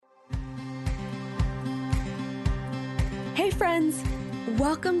Hey friends,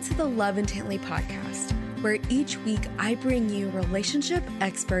 welcome to the Love Intently podcast, where each week I bring you relationship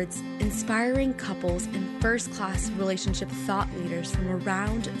experts, inspiring couples, and first-class relationship thought leaders from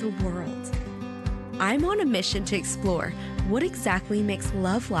around the world. I'm on a mission to explore what exactly makes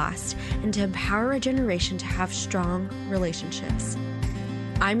love last and to empower a generation to have strong relationships.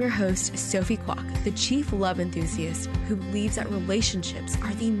 I'm your host, Sophie Kwok, the chief love enthusiast who believes that relationships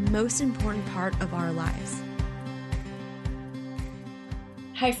are the most important part of our lives.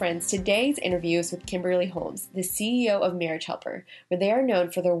 Hi friends, today's interview is with Kimberly Holmes, the CEO of Marriage Helper, where they are known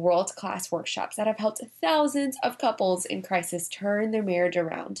for their world-class workshops that have helped thousands of couples in crisis turn their marriage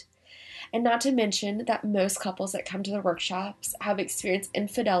around. And not to mention that most couples that come to the workshops have experienced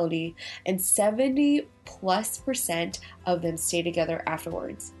infidelity, and 70+% of them stay together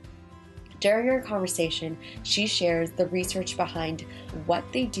afterwards. During our conversation, she shares the research behind what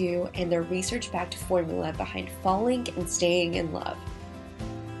they do and their research-backed formula behind falling and staying in love.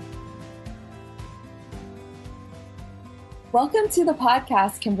 Welcome to the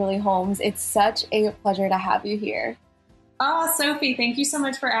podcast, Kimberly Holmes. It's such a pleasure to have you here. Oh, Sophie, thank you so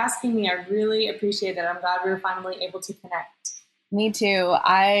much for asking me. I really appreciate it. I'm glad we were finally able to connect. Me too.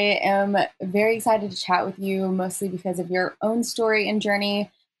 I am very excited to chat with you, mostly because of your own story and journey,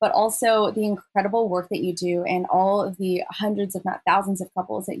 but also the incredible work that you do and all of the hundreds, if not thousands of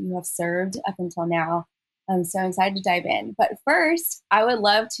couples that you have served up until now. I'm so excited to dive in. But first, I would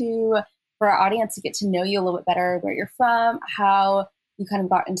love for our audience to get to know you a little bit better, where you're from, how you kind of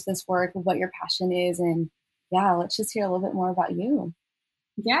got into this work, what your passion is, and yeah, let's just hear a little bit more about you.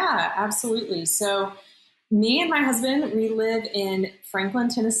 Yeah, absolutely. So me and my husband, we live in Franklin,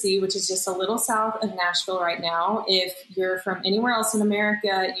 Tennessee, which is just a little south of Nashville right now. If you're from anywhere else in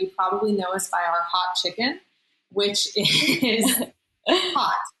America, you probably know us by our hot chicken, which is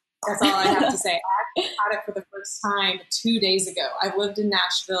hot. That's all I have to say. I actually had it for the first time 2 days ago. I've lived in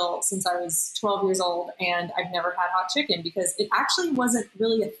Nashville since I was 12 years old, and I've never had hot chicken because it actually wasn't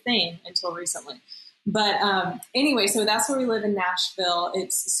really a thing until recently. But anyway, so that's where we live in Nashville.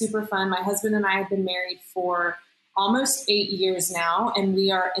 It's super fun. My husband and I have been married for almost 8 years now, and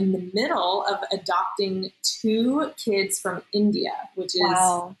we are in the middle of adopting 2 kids from India, which is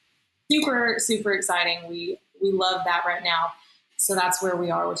super, super exciting. We love that right now. So that's where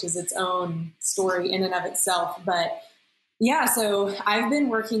we are, which is its own story in and of itself. But yeah, so I've been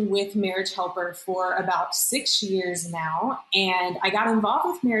working with Marriage Helper for about 6 years now. And I got involved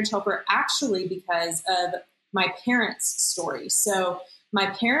with Marriage Helper actually because of my parents' story. So my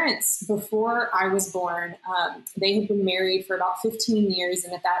parents, before I was born, they had been married for about 15 years.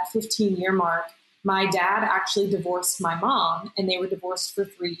 And at that 15-year mark, my dad actually divorced my mom, and they were divorced for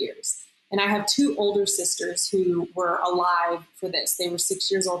 3 years. And I have 2 older sisters who were alive for this. They were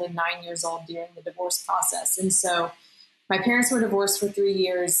 6 years old and 9 years old during the divorce process. And so my parents were divorced for 3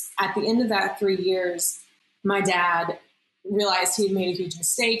 years. At the end of that 3 years, my dad realized he had made a huge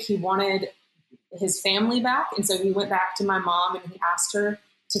mistake. He wanted his family back. And so he went back to my mom and he asked her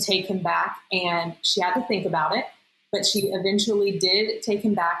to take him back. And she had to think about it. But she eventually did take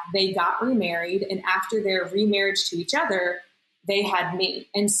him back. They got remarried. And after their remarriage to each other, they had me.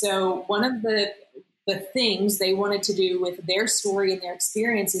 And so one of the things they wanted to do with their story and their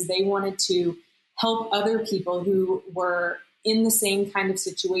experience is they wanted to help other people who were in the same kind of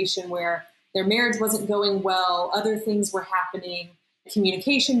situation where their marriage wasn't going well, other things were happening,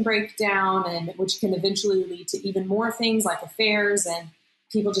 communication breakdown, and which can eventually lead to even more things like affairs and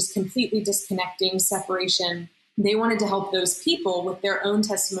people just completely disconnecting, separation. They wanted to help those people with their own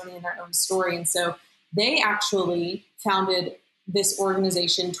testimony and their own story. And so they actually founded this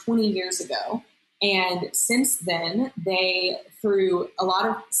organization 20 years ago. And since then, they, through a lot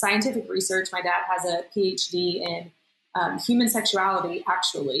of scientific research, my dad has a PhD in human sexuality,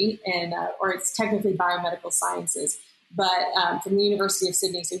 actually, and or it's technically biomedical sciences, but from the University of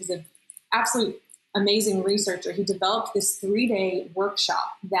Sydney. So he's an absolute amazing researcher. He developed this 3-day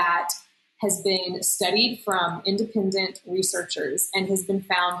workshop that has been studied from independent researchers and has been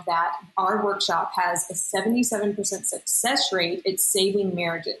found that our workshop has a 77% success rate at saving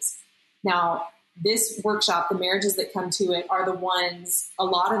marriages. Now, this workshop, the marriages that come to it are the ones, a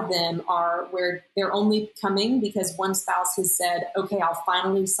lot of them are where they're only coming because one spouse has said, okay, I'll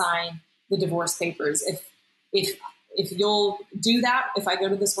finally sign the divorce papers. If you'll do that, if I go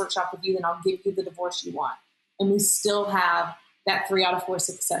to this workshop with you, then I'll give you the divorce you want. And we still have that 3 out of 4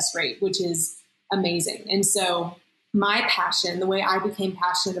 success rate, which is amazing. And so my passion, the way I became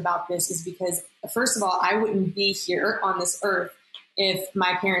passionate about this is because, first of all, I wouldn't be here on this earth if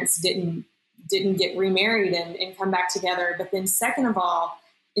my parents didn't get remarried and come back together. But then second of all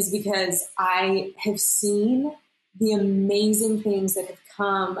is because I have seen the amazing things that have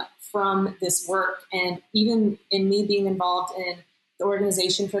come from this work. And even in me being involved in the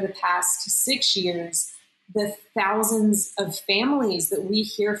organization for the past 6 years, the thousands of families that we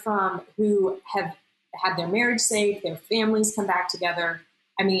hear from who have had their marriage saved, their families come back together.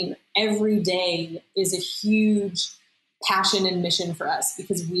 I mean, every day is a huge passion and mission for us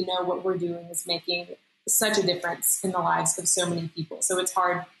because we know what we're doing is making such a difference in the lives of so many people. So it's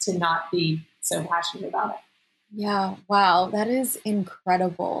hard to not be so passionate about it. Yeah. Wow. That is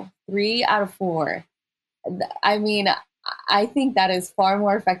incredible. 3 out of 4. I mean, I think that is far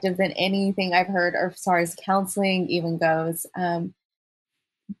more effective than anything I've heard as far as counseling even goes.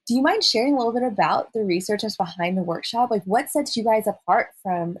 Do you mind sharing a little bit about the research that's behind the workshop? Like, what sets you guys apart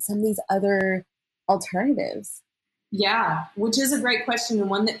from some of these other alternatives? Yeah, which is a great question and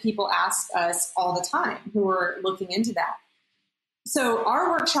one that people ask us all the time who are looking into that. So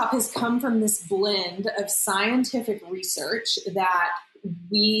our workshop has come from this blend of scientific research that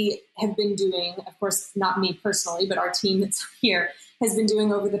we have been doing, of course, not me personally, but our team that's here has been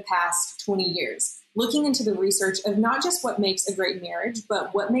doing over the past 20 years, looking into the research of not just what makes a great marriage,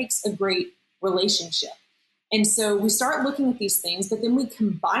 but what makes a great relationship. And so we start looking at these things, but then we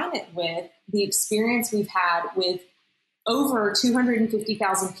combine it with the experience we've had with over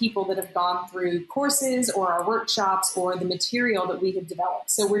 250,000 people that have gone through courses or our workshops or the material that we have developed.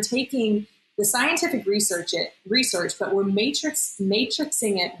 So we're taking the scientific research, but we're matrixing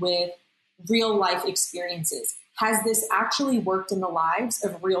it with real life experiences. Has this actually worked in the lives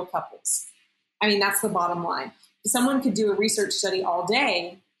of real couples? I mean, that's the bottom line. Someone could do a research study all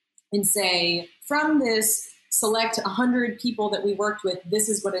day and say, from this select 100 people that we worked with, this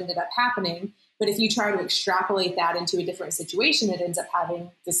is what ended up happening. But if you try to extrapolate that into a different situation, it ends up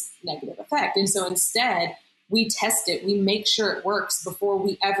having this negative effect. And so instead, we test it. We make sure it works before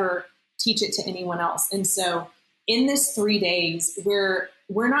we ever teach it to anyone else. And so in this 3 days, we're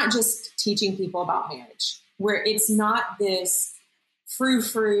not just teaching people about marriage, where it's not this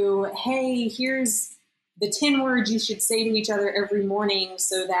frou-frou, hey, here's the 10 words you should say to each other every morning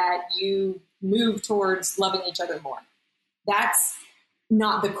so that you move towards loving each other more. That's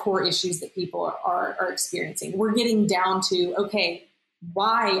not the core issues that people are experiencing. We're getting down to, okay,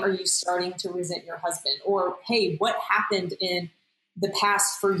 why are you starting to resent your husband? Or, hey, what happened in the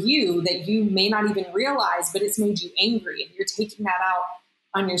past for you that you may not even realize, but it's made you angry and you're taking that out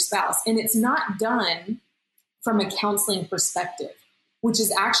on your spouse. And it's not done from a counseling perspective, which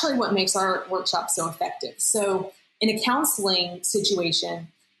is actually what makes our workshop so effective. So in a counseling situation,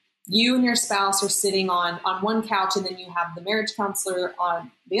 you and your spouse are sitting on one couch, and then you have the marriage counselor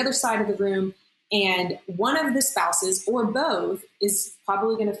on the other side of the room. And one of the spouses or both is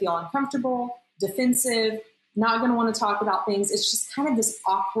probably going to feel uncomfortable, defensive, not going to want to talk about things. It's just kind of this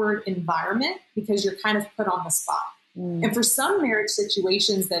awkward environment because you're kind of put on the spot. And for some marriage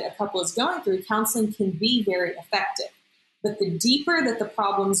situations that a couple is going through, counseling can be very effective. But the deeper that the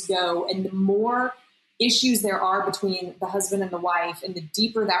problems go and the more issues there are between the husband and the wife, and the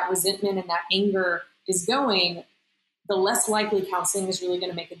deeper that resentment and that anger is going, the less likely counseling is really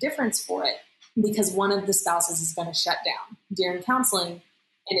going to make a difference for it, because one of the spouses is going to shut down during counseling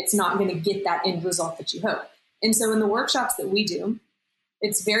and it's not going to get that end result that you hope. And so in the workshops that we do,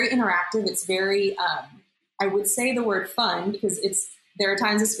 it's very interactive. It's very, I would say the word fun, because there are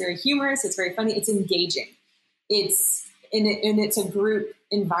times it's very humorous. It's very funny. It's engaging. It's a group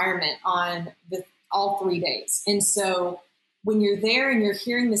environment on all 3 days. And so when you're there and you're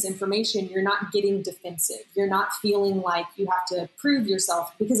hearing this information, you're not getting defensive. You're not feeling like you have to prove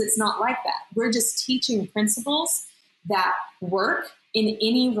yourself, because it's not like that. We're just teaching principles that work in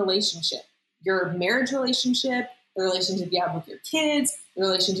any relationship, your marriage relationship, the relationship you have with your kids, the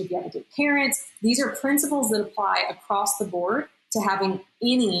relationship you have with your parents. These are principles that apply across the board to having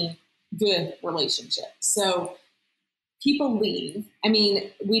any good relationship. So people leave. I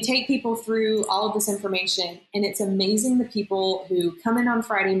mean, we take people through all of this information, and it's amazing the people who come in on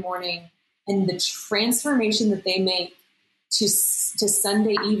Friday morning and the transformation that they make to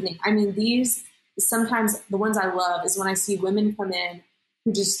Sunday evening. I mean, these sometimes the ones I love is when I see women come in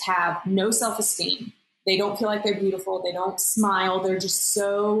who just have no self-esteem. They don't feel like they're beautiful. They don't smile. They're just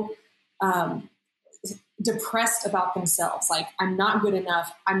so depressed about themselves. Like, I'm not good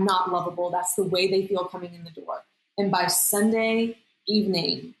enough. I'm not lovable. That's the way they feel coming in the door. And by Sunday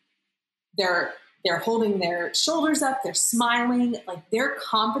evening, they're holding their shoulders up, they're smiling, like their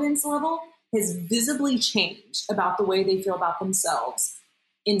confidence level has visibly changed about the way they feel about themselves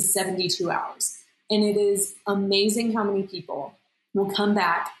in 72 hours. And it is amazing how many people will come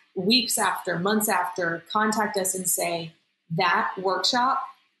back weeks after, months after, contact us and say, that workshop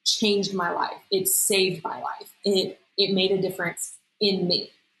changed my life. It saved my life. It made a difference in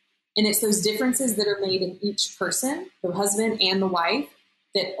me. And it's those differences that are made in each person, the husband and the wife,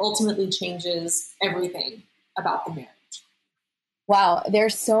 that ultimately changes everything about the marriage. Wow,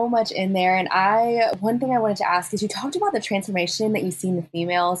 there's so much in there. And one thing I wanted to ask is, you talked about the transformation that you see in the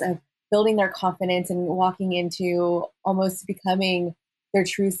females of building their confidence and walking into almost becoming their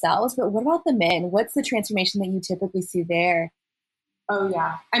true selves. But what about the men? What's the transformation that you typically see there? Oh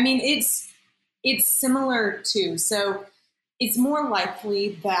yeah. I mean, it's similar too. So it's more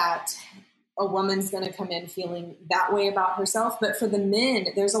likely that a woman's going to come in feeling that way about herself. But for the men,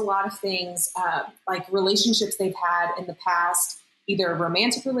 there's a lot of things like relationships they've had in the past, either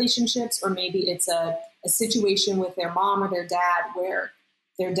romantic relationships, or maybe it's a situation with their mom or their dad where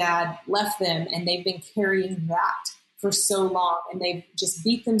their dad left them and they've been carrying that for so long and they've just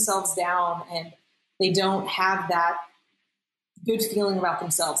beat themselves down and they don't have that good feeling about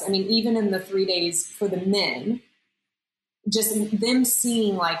themselves. I mean, even in the 3 days for the men, just them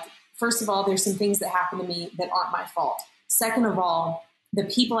seeing like, first of all, there's some things that happen to me that aren't my fault. Second of all, the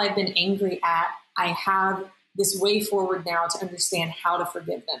people I've been angry at, I have this way forward now to understand how to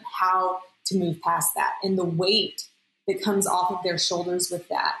forgive them, how to move past that. And the weight that comes off of their shoulders with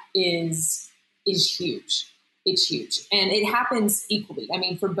that is huge. It's huge. And it happens equally. I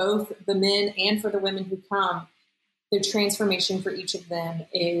mean, for both the men and for the women who come, the transformation for each of them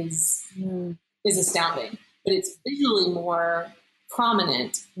is astounding. But it's visually more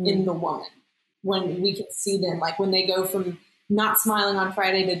prominent in the woman when we can see them, like when they go from not smiling on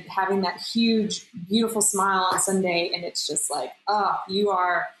Friday to having that huge, beautiful smile on Sunday. And it's just like, oh, you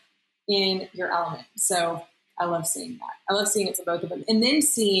are in your element. So I love seeing that. I love seeing it for both of them. And then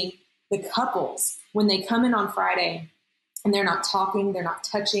seeing the couples when they come in on Friday and they're not talking, they're not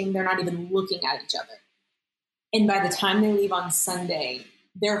touching, they're not even looking at each other. And by the time they leave on Sunday,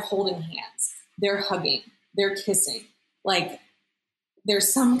 they're holding hands, they're hugging, they're kissing. Like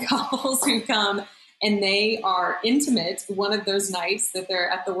there's some couples who come and they are intimate one of those nights that they're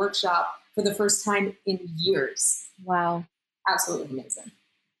at the workshop for the first time in years. Wow. Absolutely amazing.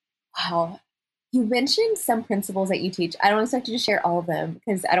 Wow. You mentioned some principles that you teach. I don't expect you to share all of them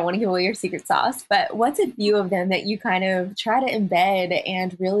because I don't want to give away your secret sauce, but what's a few of them that you kind of try to embed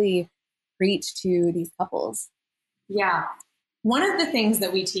and really preach to these couples? Yeah. One of the things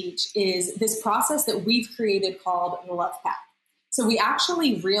that we teach is this process that we've created called the Love Pack. So we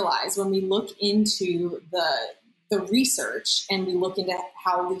actually realize when we look into the research and we look into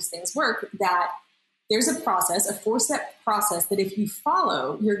how these things work, that there's a process, a 4-step process that if you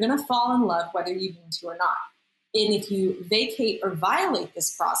follow, you're going to fall in love whether you mean to or not. And if you vacate or violate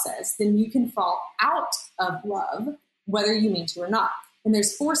this process, then you can fall out of love whether you mean to or not. And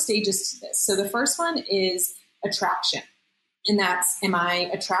there's 4 stages to this. So the first one is attraction. And that's, am I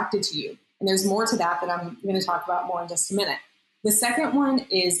attracted to you? And there's more to that I'm going to talk about more in just a minute. The second one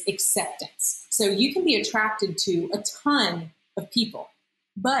is acceptance. So you can be attracted to a ton of people,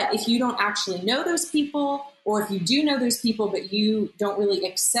 but if you don't actually know those people, or if you do know those people, but you don't really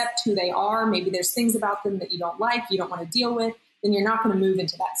accept who they are, maybe there's things about them that you don't like, you don't want to deal with, then you're not going to move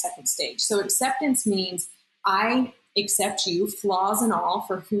into that second stage. So acceptance means I accept you, flaws and all,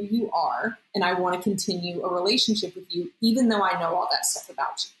 for who you are, and I want to continue a relationship with you, even though I know all that stuff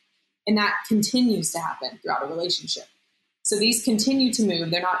about you. And that continues to happen throughout a relationship. So these continue to move.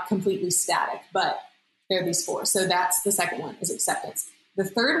 They're not completely static, but they're these 4. So that's the second one, is acceptance. The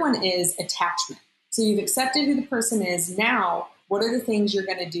third one is attachment. So you've accepted who the person is. Now, what are the things you're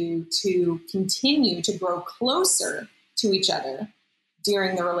going to do to continue to grow closer to each other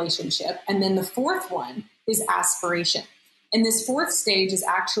during the relationship? And then the fourth one is aspiration. And this 4th stage is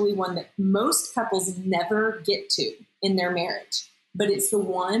actually one that most couples never get to in their marriage, but it's the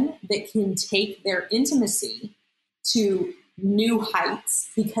one that can take their intimacy to new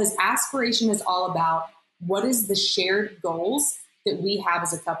heights, because aspiration is all about what is the shared goals that we have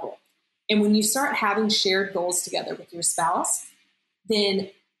as a couple. And when you start having shared goals together with your spouse,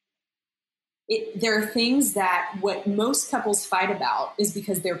 then there are things that what most couples fight about is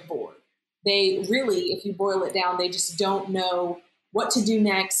because they're bored. They really, if you boil it down, they just don't know what to do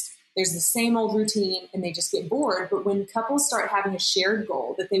next. There's the same old routine and they just get bored. But when couples start having a shared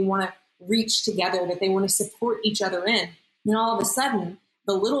goal that they want to reach together, that they want to support each other in, then all of a sudden,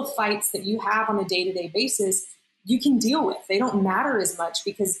 the little fights that you have on a day-to-day basis, you can deal with. They don't matter as much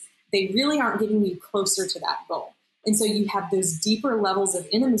because they really aren't getting you closer to that goal. And so you have those deeper levels of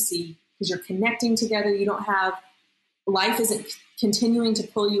intimacy because you're connecting together. You don't have, life isn't continuing to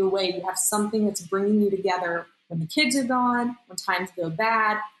pull you away. You have something that's bringing you together when the kids are gone, when times go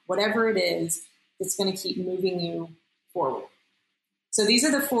bad, whatever it is, that's going to keep moving you forward. So these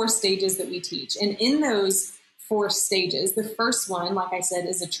are the 4 stages that we teach. And in those 4 stages, the first one, like I said,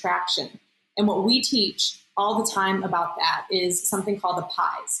 is attraction. And what we teach all the time about that is something called the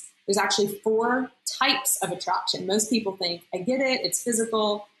pies. There's actually 4 types of attraction. Most people think, I get it, it's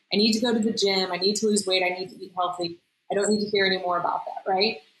physical, I need to go to the gym, I need to lose weight, I need to eat healthy. I don't need to hear any more about that,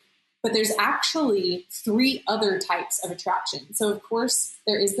 right? But there's actually 3 other types of attraction. So of course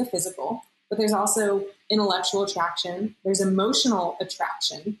there is the physical, but there's also intellectual attraction, there's emotional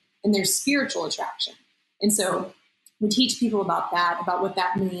attraction, and there's spiritual attraction. And so we teach people about that, about what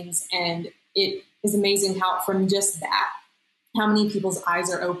that means. And it is amazing how from just that, how many people's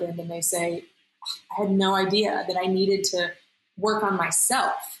eyes are opened and they say, I had no idea that I needed to work on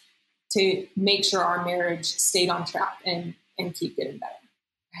myself to make sure our marriage stayed on track and keep getting better.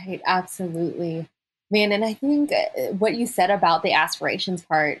 Right. Absolutely. Man. And I think what you said about the aspirations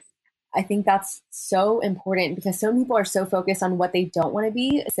part, I think that's so important because some people are so focused on what they don't want to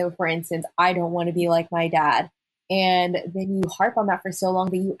be. So for instance, I don't want to be like my dad. And then you harp on that for so long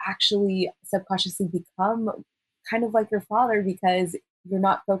that you actually subconsciously become kind of like your father because you're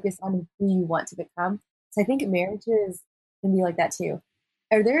not focused on who you want to become. So I think marriages can be like that too.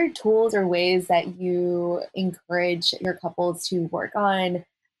 Are there tools or ways that you encourage your couples to work on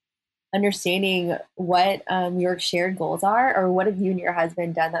understanding what your shared goals are, or what have you and your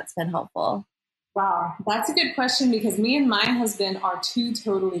husband done that's been helpful? Wow, that's a good question because me and my husband are 2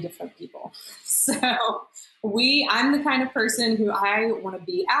 totally different people. So I'm the kind of person who I want to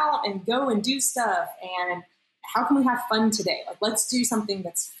be out and go and do stuff. And how can we have fun today? Like, let's do something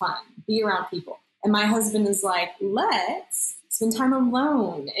that's fun, be around people. And my husband is like, let's spend time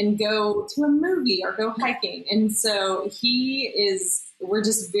alone and go to a movie or go hiking. And so we're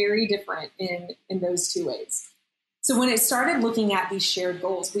just very different in those 2 ways. So when it started looking at these shared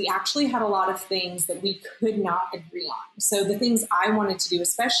goals, we actually had a lot of things that we could not agree on. So the things I wanted to do,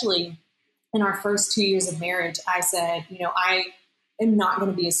 especially in our first 2 years of marriage, I said, I am not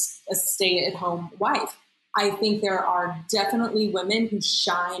going to be a stay-at-home wife. I think there are definitely women who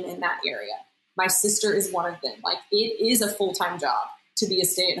shine in that area. My sister is one of them. Like, it is a full-time job to be a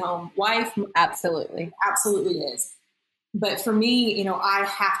stay-at-home wife. Absolutely. Absolutely is. But for me, I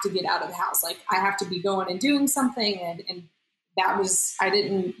have to get out of the house. Like, I have to be going and doing something. And that was,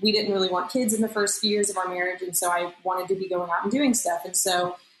 we didn't really want kids in the first few years of our marriage. And so I wanted to be going out and doing stuff.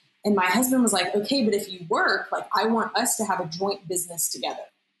 And my husband was like, okay, but if you work, like, I want us to have a joint business together.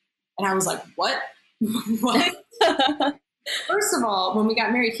 And I was like, what? What? First of all, when we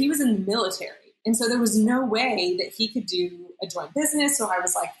got married, he was in the military. And so there was no way that he could do a joint business. So I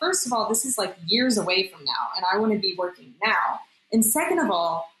was like, first of all, this is like years away from now, and I want to be working now. And second of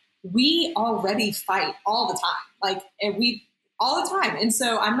all, we already fight all the time, all the time. And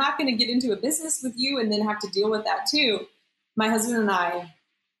so I'm not going to get into a business with you and then have to deal with that too. My husband and I,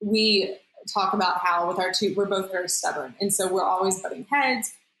 we talk about how with our 2, we're both very stubborn. And so we're always butting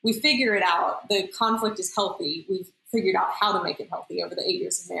heads. We figure it out. The conflict is healthy. We've figured out how to make it healthy over the 8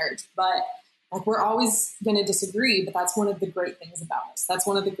 years of marriage. But like, we're always going to disagree, but that's one of the great things about us. That's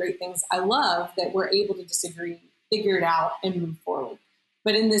one of the great things I love, that we're able to disagree, figure it out, and move forward.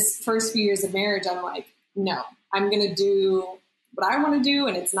 But in this first few years of marriage, I'm like, no, I'm going to do what I want to do,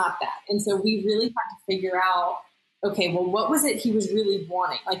 and it's not that. And so we really had to figure out, okay, well, what was it he was really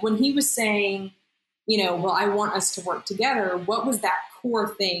wanting? Like, when he was saying, well, I want us to work together, what was that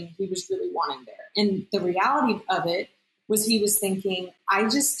core thing he was really wanting there? And the reality of it was, he was thinking,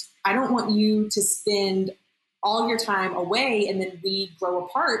 I don't want you to spend all your time away and then we grow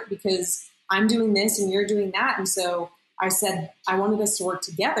apart because I'm doing this and you're doing that. And so I said, I wanted us to work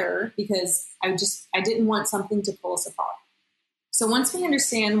together because I didn't want something to pull us apart. So once we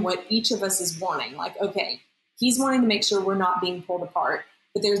understand what each of us is wanting, like, okay, he's wanting to make sure we're not being pulled apart,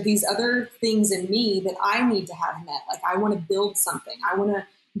 but there's these other things in me that I need to have met. Like, I want to build something. I want to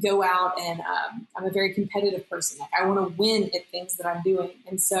go out and I'm a very competitive person. Like, I want to win at things that I'm doing.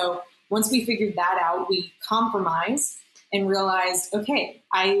 And so once we figured that out, we compromised and realized, okay,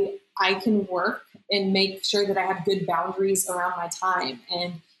 I can work and make sure that I have good boundaries around my time.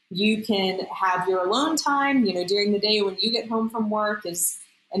 And you can have your alone time, during the day when you get home from work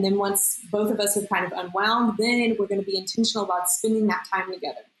and then once both of us have kind of unwound, then we're going to be intentional about spending that time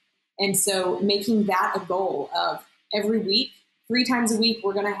together. And so making that a goal of every week, 3 times a week,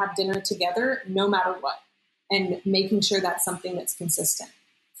 we're going to have dinner together no matter what, and making sure that's something that's consistent.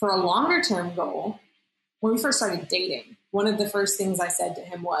 For a longer term goal, when we first started dating, one of the first things I said to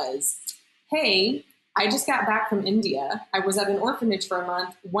him was, hey, I just got back from India. I was at an orphanage for a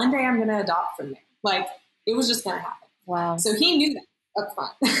month. One day I'm going to adopt from there. Like, it was just going to happen. Wow. So he knew that up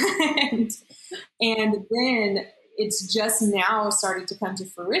front. and then it's just now starting to come to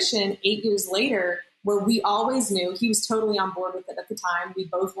fruition 8 years later, where we always knew he was totally on board with it at the time. We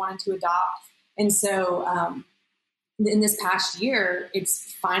both wanted to adopt. And so in this past year,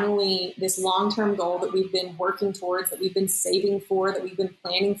 it's finally this long-term goal that we've been working towards, that we've been saving for, that we've been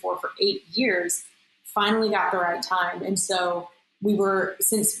planning for 8 years, finally got the right time. And so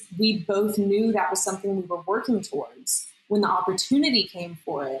since we both knew that was something we were working towards, when the opportunity came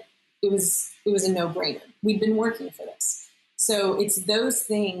for it, it was a no-brainer. We'd been working for this. So it's those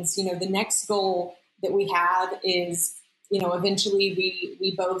things, the next goal that we have is, eventually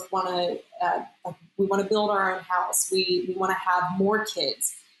we both want to build our own house. We want to have more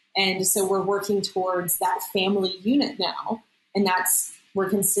kids. And so we're working towards that family unit now. And we're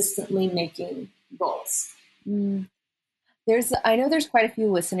consistently making goals. I know there's quite a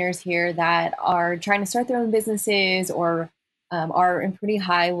few listeners here that are trying to start their own businesses or are in pretty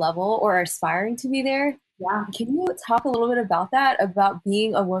high level or are aspiring to be there. Yeah. Can you talk a little bit about that, about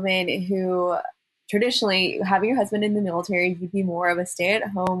being a woman who traditionally, having your husband in the military, you'd be more of a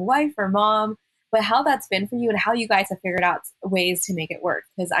stay-at-home wife or mom, but how that's been for you and how you guys have figured out ways to make it work?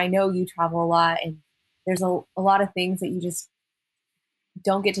 Because I know you travel a lot and there's a lot of things that you just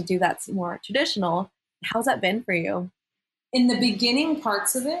don't get to do that's more traditional. How's that been for you? In the beginning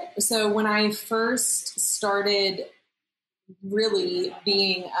parts of it, so when I first started really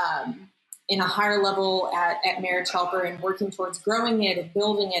being in a higher level at Marriage Helper and working towards growing it and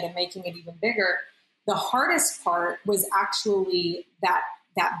building it and making it even bigger, the hardest part was actually that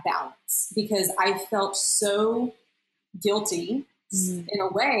balance, because I felt so guilty in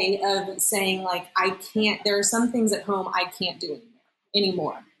a way of saying, like, there are some things at home I can't do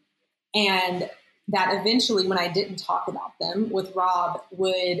anymore. And that eventually, when I didn't talk about them with Rob,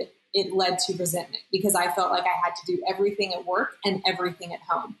 it led to resentment, because I felt like I had to do everything at work and everything at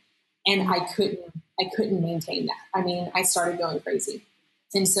home. And I couldn't maintain that. I mean, I started going crazy.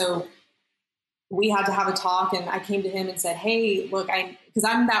 And so we had to have a talk, and I came to him and said, hey, look, because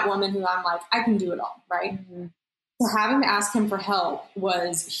I'm that woman who I'm like, I can do it all. Right. Mm-hmm. So having to ask him for help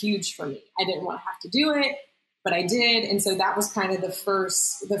was huge for me. I didn't want to have to do it, but I did. And so that was kind of the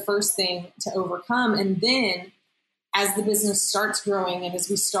first thing to overcome. And then as the business starts growing and as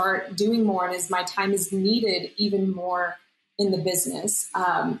we start doing more and as my time is needed even more in the business,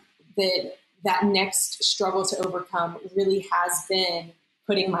 that next struggle to overcome really has been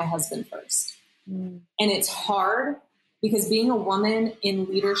putting my husband first. And it's hard, because being a woman in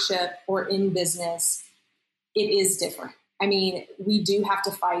leadership or in business, it is different. I mean, we do have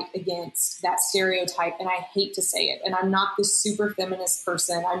to fight against that stereotype, and I hate to say it. And I'm not this super feminist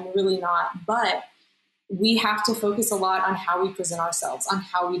person. I'm really not. But we have to focus a lot on how we present ourselves, on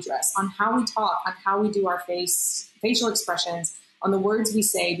how we dress, on how we talk, on how we do our facial expressions, on the words we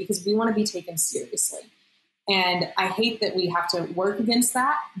say, because we want to be taken seriously. And I hate that we have to work against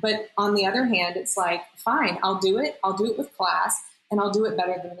that. But on the other hand, it's like, fine, I'll do it. I'll do it with class, and I'll do it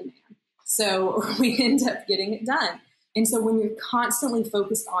better than the man. So we end up getting it done. And so when you're constantly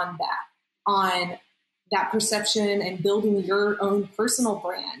focused on that perception and building your own personal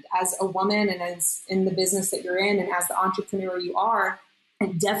brand as a woman and as in the business that you're in and as the entrepreneur you are,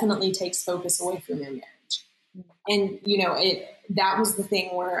 it definitely takes focus away from your marriage. And, that was the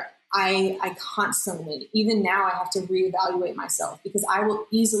thing where I constantly, even now, I have to reevaluate myself, because I will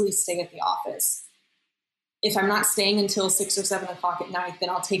easily stay at the office. If I'm not staying until 6 or 7 o'clock at night, then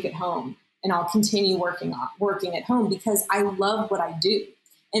I'll take it home and I'll continue working at home, because I love what I do.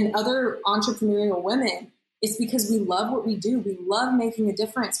 And other entrepreneurial women, it's because we love what we do. We love making a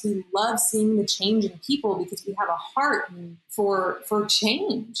difference. We love seeing the change in people, because we have a heart for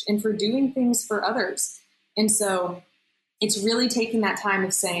change and for doing things for others. And so it's really taking that time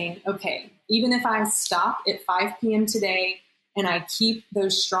of saying, okay, even if I stop at 5 p.m. today and I keep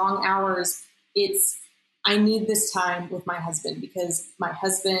those strong hours, I need this time with my husband, because my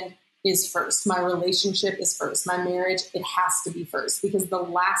husband is first. My relationship is first. My marriage, it has to be first, because the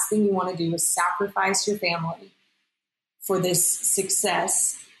last thing you want to do is sacrifice your family for this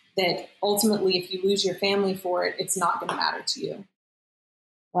success that ultimately, if you lose your family for it, it's not going to matter to you.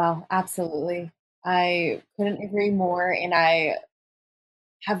 Wow, absolutely. I couldn't agree more. And I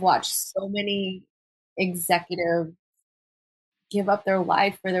have watched so many executives give up their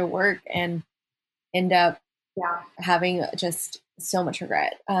life for their work and end up having just so much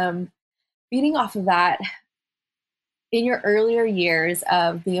regret. Feeding off of that, in your earlier years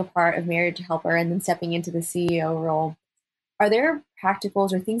of being a part of Marriage Helper and then stepping into the CEO role, are there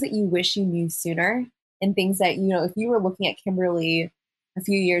practicals or things that you wish you knew sooner, and things that, if you were looking at Kimberly a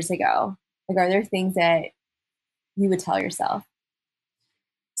few years ago, like, are there things that you would tell yourself?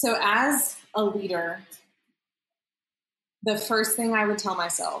 So as a leader, The first thing I would tell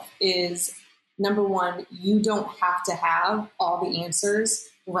myself is, number one, you don't have to have all the answers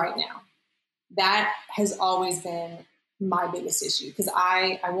right now. That has always been my biggest issue, because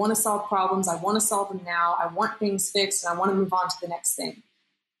I want to solve problems. I want to solve them now. I want things fixed, and I want to move on to the next thing.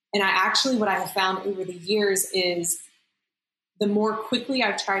 And what I have found over the years is the more quickly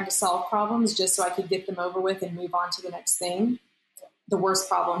I've tried to solve problems just so I could get them over with and move on to the next thing, the worst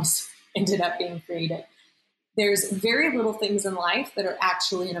problems ended up being created. There's very little things in life that are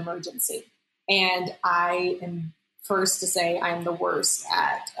actually an emergency. And I am first to say I'm the worst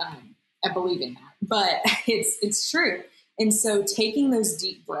at believing that, but it's true. And so taking those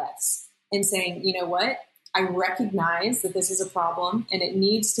deep breaths and saying, you know what, I recognize that this is a problem and it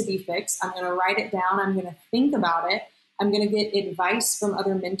needs to be fixed. I'm going to write it down. I'm going to think about it. I'm going to get advice from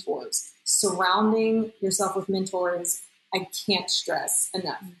other mentors. Surrounding yourself with mentors, I can't stress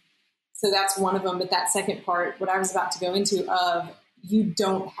enough. So that's one of them. But that second part, what I was about to go into, of you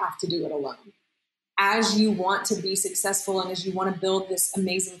don't have to do it alone. As you want to be successful and as you want to build this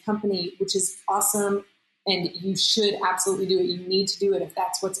amazing company, which is awesome, and you should absolutely do it, you need to do it if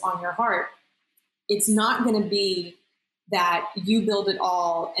that's what's on your heart. It's not going to be that you build it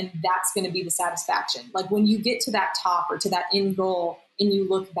all and that's going to be the satisfaction. Like when you get to that top or to that end goal and you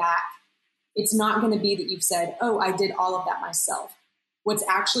look back, it's not going to be that you've said, oh, I did all of that myself. What's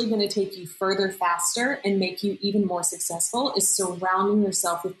actually going to take you further, faster, and make you even more successful is surrounding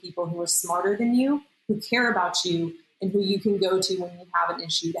yourself with people who are smarter than you, who care about you, and who you can go to when you have an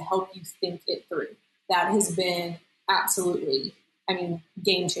issue to help you think it through. That has been absolutely,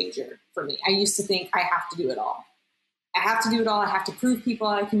 game changer for me. I used to think I have to do it all. I have to do it all. I have to prove people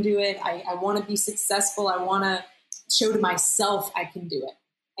I can do it. I want to be successful. I want to show to myself I can do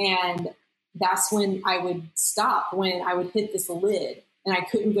it. And that's when I would stop, when I would hit this lid and I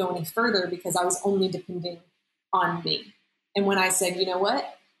couldn't go any further because I was only depending on me. And when I said, you know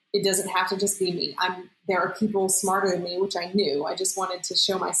what, it doesn't have to just be me. There are people smarter than me, which I knew. I just wanted to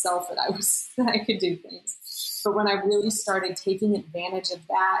show myself that I could do things. But when I really started taking advantage of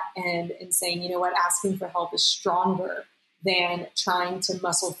that and saying, you know what, asking for help is stronger than trying to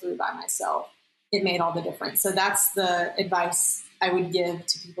muscle through by myself, it made all the difference. So that's the advice I would give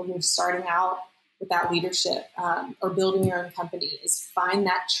to people who are starting out with that leadership or building your own company, is find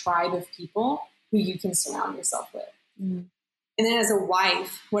that tribe of people who you can surround yourself with. Mm. And then as a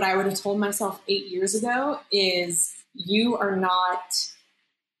wife, what I would have told myself 8 years ago is, you are not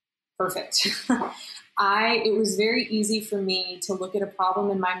perfect. It was very easy for me to look at a problem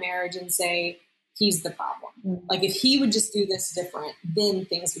in my marriage and say, he's the problem. Mm-hmm. Like if he would just do this different, then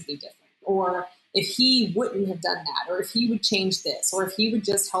things would be different. Or if he wouldn't have done that, or if he would change this, or if he would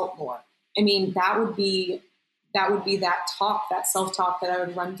just help more. That would be that talk, that self-talk that I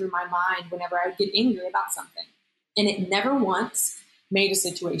would run through my mind whenever I would get angry about something. And it never once made a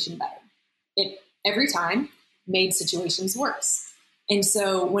situation better. It every time made situations worse. And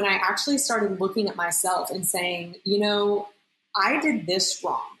so when I actually started looking at myself and saying, you know, I did this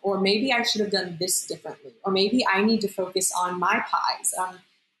wrong, or maybe I should have done this differently, or maybe I need to focus on my pies,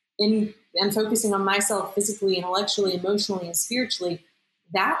 and focusing on myself physically, intellectually, emotionally, and spiritually,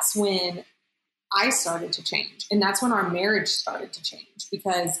 that's when I started to change. And that's when our marriage started to change,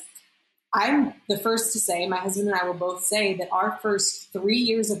 because I'm the first to say, my husband and I will both say, that our first 3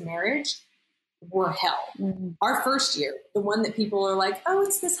 years of marriage were hell. Mm-hmm. Our first year, the one that people are like, oh,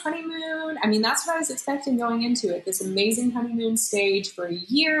 it's this honeymoon. That's what I was expecting going into it, this amazing honeymoon stage for a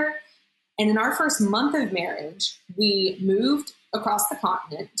year. And in our first month of marriage, we moved across the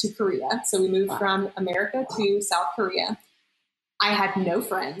continent to Korea. So we moved from America to South Korea. I had no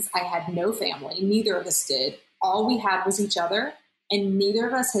friends. I had no family. Neither of us did. All we had was each other. And neither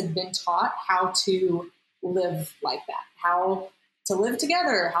of us had been taught how to live like that, how to live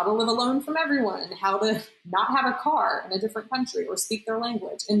together, how to live alone from everyone, how to not have a car in a different country or speak their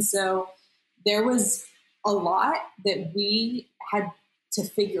language. And so there was a lot that we had to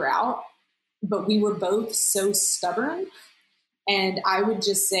figure out, but we were both so stubborn. And I would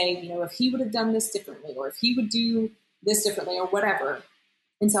just say, you know, if he would have done this differently, or if he would do this differently, or whatever.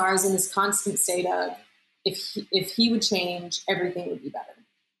 And so I was in this constant state of, if he would change, everything would be better.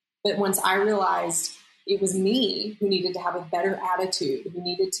 But once I realized it was me who needed to have a better attitude, who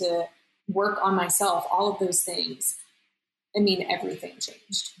needed to work on myself, all of those things, everything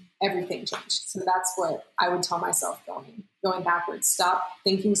changed. Everything changed. So that's what I would tell myself going backwards. Stop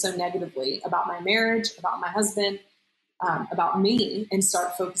thinking so negatively about my marriage, about my husband, about me, and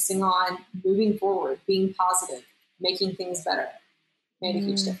start focusing on moving forward, being positive, making things better. Made a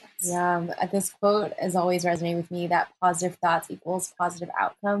huge difference. Yeah, this quote has always resonated with me, that positive thoughts equals positive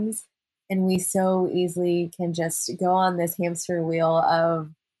outcomes. And we so easily can just go on this hamster wheel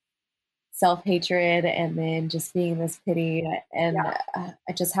of self-hatred and then just being this pity, and Yeah,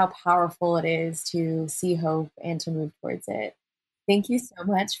 just how powerful it is to see hope and to move towards it. Thank you so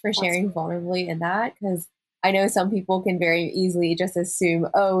much for sharing absolutely. vulnerably in that, because I know some people can very easily just assume,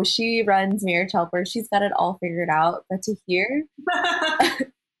 oh, she runs Marriage Helper, she's got it all figured out. But to hear,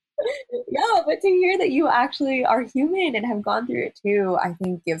 yeah, but to hear that you actually are human and have gone through it too, I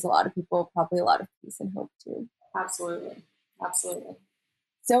think gives a lot of people probably a lot of peace and hope too. Absolutely. Absolutely.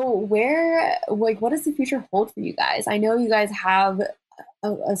 So where, like, what does the future hold for you guys? I know you guys have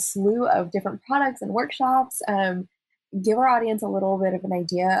a slew of different products and workshops. Give our audience a little bit of an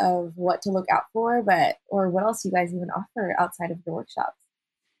idea of what to look out for, but or what else you guys even offer outside of your workshops.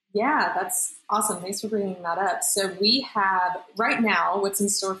 Yeah, that's awesome. Thanks for bringing that up. So we have right now what's in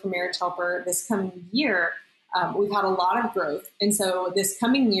store for Marriage Helper this coming year. We've had a lot of growth, and so this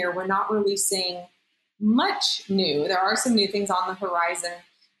coming year we're not releasing much new. There are some new things on the horizon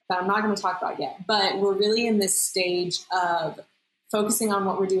that I'm not going to talk about yet, but we're really in this stage of focusing on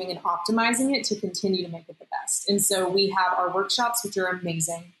what we're doing and optimizing it to continue to make it the best. And so we have our workshops, which are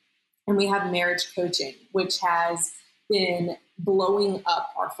amazing, and we have marriage coaching, which has been blowing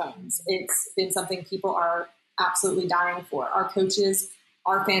up our phones. It's been something people are absolutely dying for. Our coaches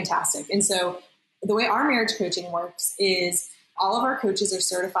are fantastic. And so the way our marriage coaching works is all of our coaches are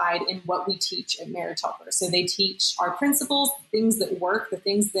certified in what we teach at Marriage Helper. So they teach our principles, things that work, the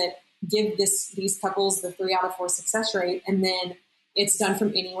things that give these couples the 3 out of 4 success rate. And then it's done from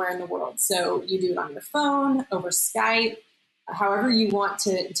anywhere in the world. So you do it on your phone, over Skype, however you want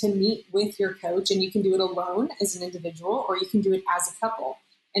to meet with your coach, and you can do it alone as an individual or you can do it as a couple.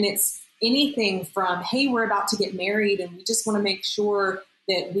 And it's anything from, hey, we're about to get married and we just want to make sure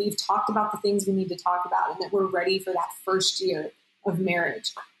that we've talked about the things we need to talk about and that we're ready for that first year of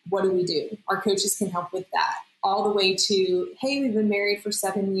marriage. What do we do? Our coaches can help with that, all the way to, hey, we've been married for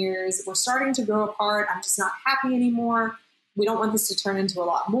 7 years, we're starting to grow apart, I'm just not happy anymore, we don't want this to turn into a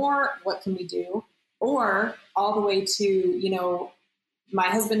lot more, what can we do? Or all the way to, my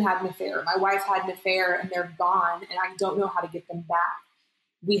husband had an affair, my wife had an affair, and they're gone, and I don't know how to get them back.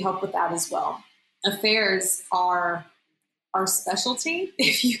 We help with that as well. Affairs are our specialty,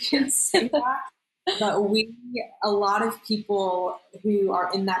 if you can say that. But a lot of people who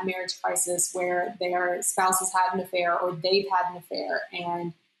are in that marriage crisis where their spouse has had an affair or they've had an affair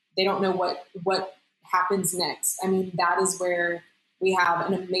and they don't know what happens next. I mean, that is where we have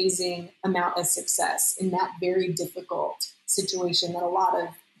an amazing amount of success in that very difficult situation that a lot of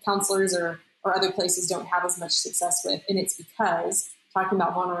counselors or other places don't have as much success with. And it's because, talking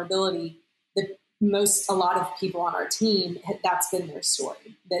about vulnerability, a lot of people on our team, that's been their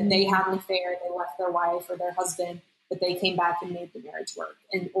story, that they had an affair, they left their wife or their husband, but they came back and made the marriage work.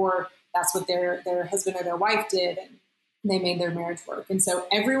 Or that's what their husband or their wife did, and they made their marriage work. And so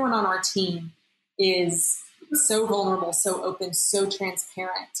everyone on our team is so vulnerable, so open, so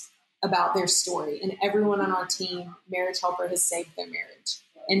transparent about their story. And everyone on our team, Marriage Helper, has saved their marriage.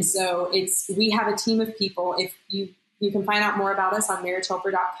 And so we have a team of people. If you can find out more about us on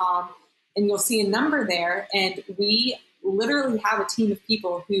marriagehelper.com, and you'll see a number there. And we literally have a team of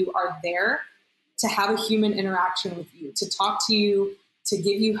people who are there to have a human interaction with you, to talk to you, to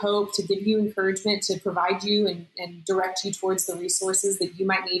give you hope, to give you encouragement, to provide you and direct you towards the resources that you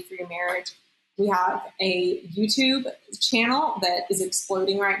might need for your marriage. We have a YouTube channel that is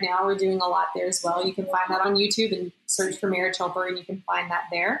exploding right now. We're doing a lot there as well. You can find that on YouTube and search for Marriage Helper, and you can find that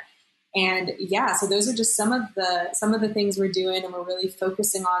there. And yeah, so those are just some of the things we're doing, and we're really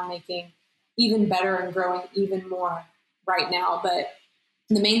focusing on making even better and growing even more right now. But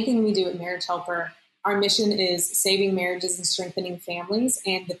the main thing we do at Marriage Helper, our mission is saving marriages and strengthening families.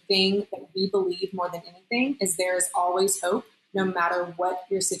 And the thing that we believe more than anything is there is always hope, no matter what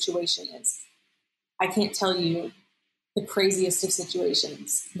your situation is. I can't tell you the craziest of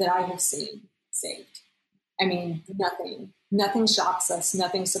situations that I have seen saved. I mean, nothing shocks us,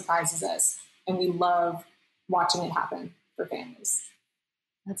 nothing surprises us. And we love watching it happen for families.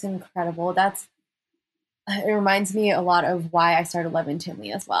 That's incredible. It reminds me a lot of why I started Love and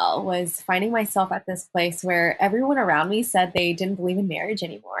Tinley as well, was finding myself at this place where everyone around me said they didn't believe in marriage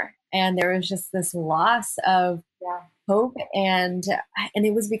anymore. And there was just this loss of hope. And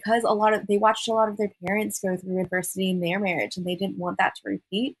it was because they watched a lot of their parents go through adversity in their marriage and they didn't want that to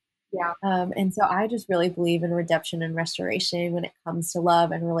repeat. Yeah. And so I just really believe in redemption and restoration when it comes to love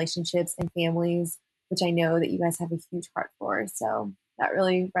and relationships and families, which I know that you guys have a huge heart for. So that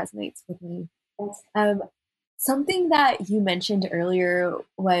really resonates with me. Something that you mentioned earlier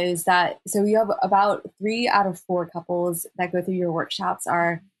was that, so you have about 3 out of 4 couples that go through your workshops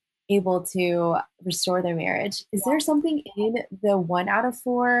are able to restore their marriage. Is there something in the 1 out of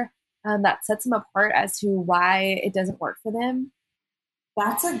 4 that sets them apart as to why it doesn't work for them?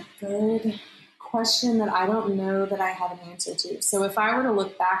 That's a good question that I don't know that I have an answer to. So if I were to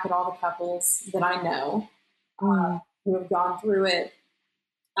look back at all the couples that I know who have gone through it,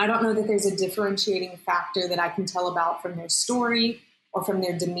 I don't know that there's a differentiating factor that I can tell about from their story or from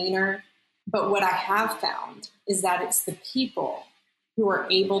their demeanor. But what I have found is that it's the people who are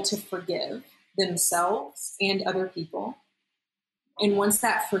able to forgive themselves and other people. And once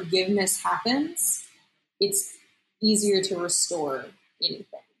that forgiveness happens, it's easier to restore anything.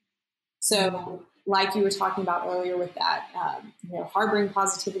 So like you were talking about earlier with that, harboring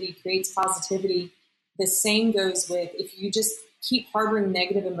positivity creates positivity. The same goes with if you just keep harboring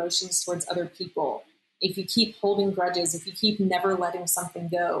negative emotions towards other people, if you keep holding grudges, if you keep never letting something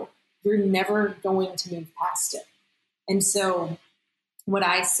go, you're never going to move past it. And so what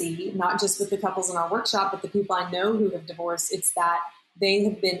I see, not just with the couples in our workshop, but the people I know who have divorced, it's that they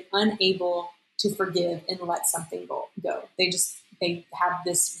have been unable to forgive and let something go. They have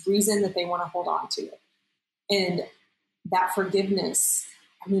this reason that they want to hold on to it. And that forgiveness,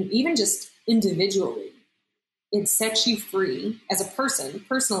 even just individually, it sets you free as a person,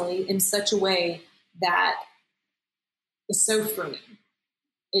 personally, in such a way that is so freeing.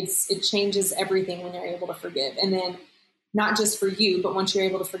 It changes everything when you're able to forgive. And then not just for you, but once you're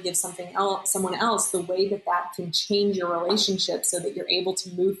able to forgive someone else, the way that can change your relationship so that you're able to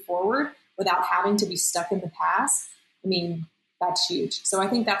move forward without having to be stuck in the past. That's huge. So I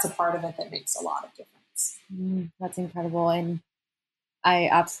think that's a part of it that makes a lot of difference. That's incredible. And I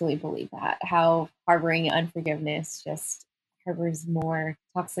absolutely believe that, how harboring unforgiveness just harbors more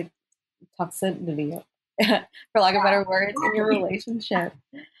toxicity, for lack of better words, in your relationship.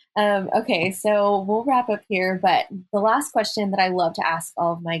 Okay, so we'll wrap up here, but the last question that I love to ask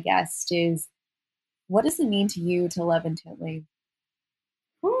all of my guests is, what does it mean to you to love intently?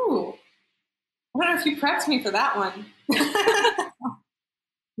 Ooh, I don't know if you prepped me for that one.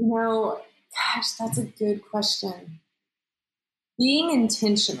 Gosh, that's a good question. Being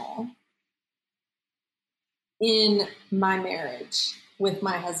intentional in my marriage with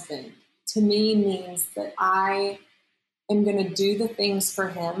my husband, to me, means that I am going to do the things for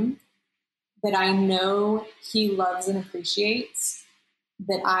him that I know he loves and appreciates,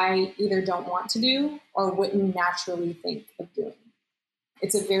 that I either don't want to do or wouldn't naturally think of doing.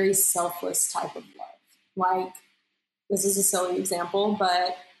 It's a very selfless type of love. Like, this is a silly example,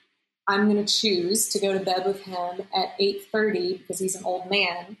 but I'm going to choose to go to bed with him at 8:30 because he's an old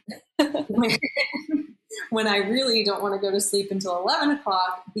man when I really don't want to go to sleep until 11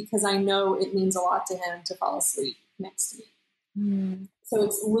 o'clock because I know it means a lot to him to fall asleep next to me. So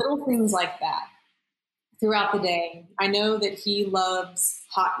it's little things like that throughout the day. I know that he loves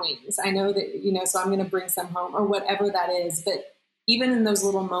hot wings. I know that, so I'm going to bring some home or whatever that is. But even in those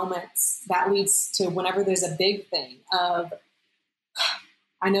little moments, that leads to whenever there's a big thing of,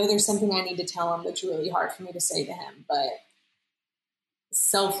 I know there's something I need to tell him that's really hard for me to say to him, but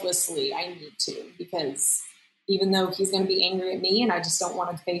selflessly I need to, because even though he's going to be angry at me and I just don't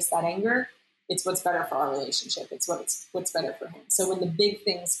want to face that anger, it's what's better for our relationship. It's what's better for him. So when the big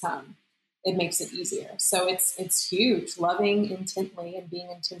things come, it makes it easier. So it's huge. Loving intently and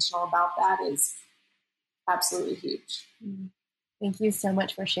being intentional about that is absolutely huge. Thank you so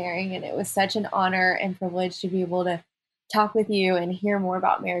much for sharing. And it was such an honor and privilege to be able to talk with you and hear more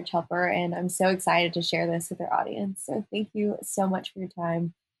about Marriage Helper. And I'm so excited to share this with our audience. So thank you so much for your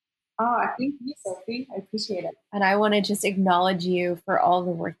time. Oh, thank you, Sophie. I appreciate it. And I want to just acknowledge you for all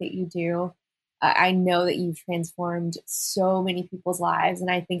the work that you do. I know that you've transformed so many people's lives.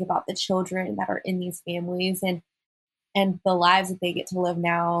 And I think about the children that are in these families and the lives that they get to live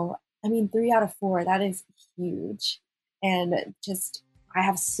now. 3 out of 4, that is huge. And just, I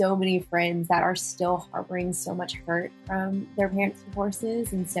have so many friends that are still harboring so much hurt from their parents'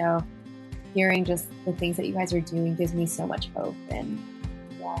 divorces. And so hearing just the things that you guys are doing gives me so much hope. And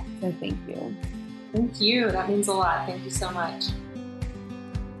so thank you. Thank you. That means a lot. Thank you so much.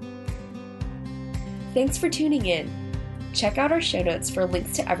 Thanks for tuning in. Check out our show notes for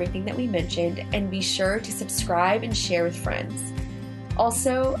links to everything that we mentioned, and be sure to subscribe and share with friends.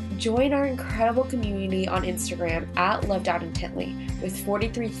 Also, join our incredible community on Instagram at Loved Out Intently with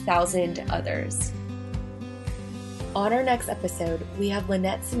 43,000 others. On our next episode, we have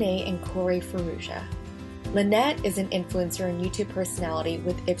Lynette Sine and Corey Ferrugia. Lynette is an influencer and YouTube personality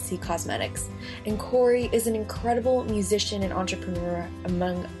with Ipsy Cosmetics, and Corey is an incredible musician and entrepreneur,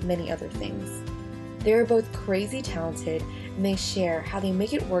 among many other things. They are both crazy talented, and they share how they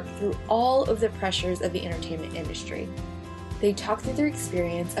make it work through all of the pressures of the entertainment industry. They talk through their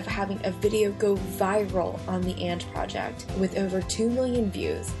experience of having a video go viral on the And Project with over 2 million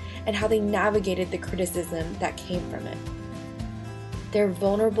views and how they navigated the criticism that came from it. They're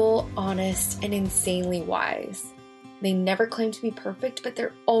vulnerable, honest, and insanely wise. They never claim to be perfect, but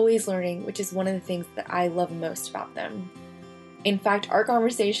they're always learning, which is one of the things that I love most about them. In fact, our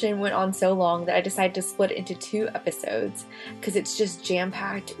conversation went on so long that I decided to split it into 2 episodes because it's just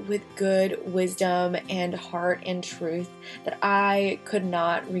jam-packed with good wisdom and heart and truth that I could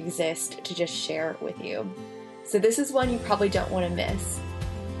not resist to just share with you. So this is one you probably don't want to miss.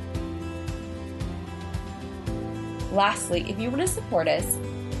 Lastly, if you want to support us,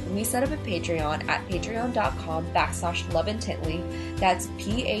 we set up a Patreon at patreon.com/loveintently. That's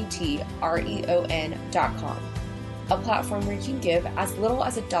patreon.com. A platform where you can give as little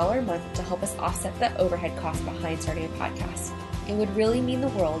as $1 a month to help us offset the overhead costs behind starting a podcast. It would really mean the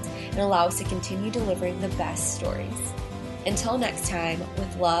world and allow us to continue delivering the best stories. Until next time,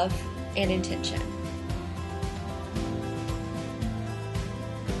 with love and intention.